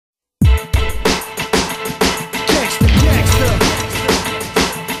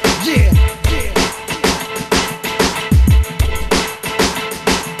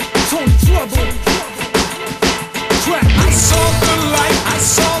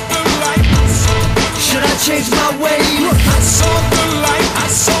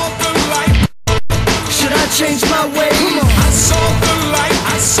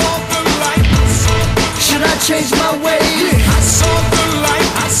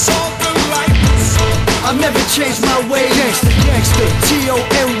change my ways. Gangsta, gangsta,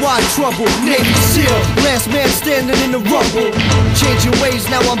 T-O-N-Y, trouble, Navy SEAL, last man standing in the rubble. Changing ways,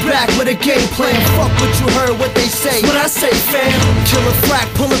 now I'm back with a game plan. Fuck what you heard, what they say, what I say, fam. Kill a frack,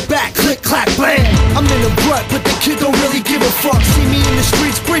 pull it back, click, clack, blam. I'm in a rut, but the kid don't really give a fuck. See me in the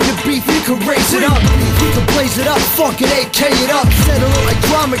streets, bring the beef, we can raise it up. We can blaze it up, fuck it, AK it up. Settle it like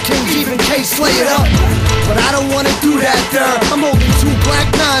drama kings, even K slay it up. But I don't wanna do that there. I'm holding 2 black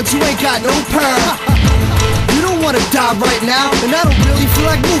 9s, you ain't got no perm. You don't wanna die right now, and I don't really feel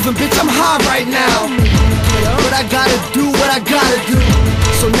like moving, bitch, I'm high right now. But I gotta do what I gotta do,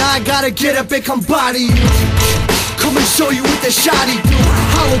 so now I gotta get up and come body you. Come and show you what the shotty do.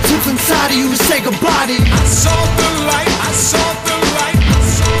 Hollow tips inside of you to say goodbye to you. I saw the light, I saw the light, I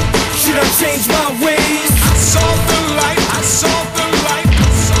saw the light. Should I change my ways? I saw the light, I saw the light, I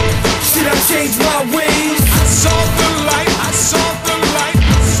saw the light. Should I change my ways? I saw the light, I saw the light,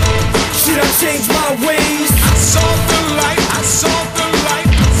 I saw the light. Should I change my ways? I saw the light, I saw the light,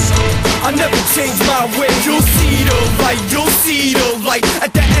 I saw the light. I never change my ways. You'll see the light, you'll see the light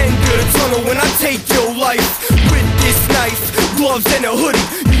at the end of the tunnel when I take your life. With this knife, gloves and a hoodie,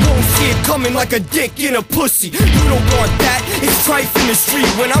 you won't see it coming like a dick in a pussy. You don't want that, it's trife in the street.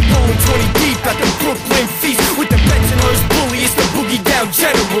 When I'm rolling 20 deep at the Brooklyn feast with the Bensonhurst bully, it's the boogie down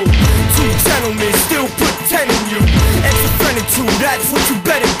general. 2 gentlemen still put 10 in you. Schizophrenic, that's what you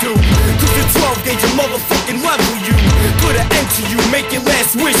better do. Cause the 12 gauge a motherfucking level you. Put an end to you, make your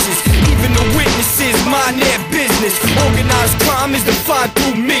last wishes. Even the witnesses mind their business. Organized crime is defined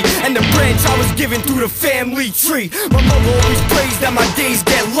through me and the branch I was given through the family tree. My mother always prays that my days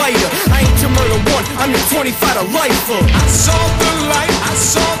get lighter. I ain't your murder one, I'm your 25 to lifer. I saw the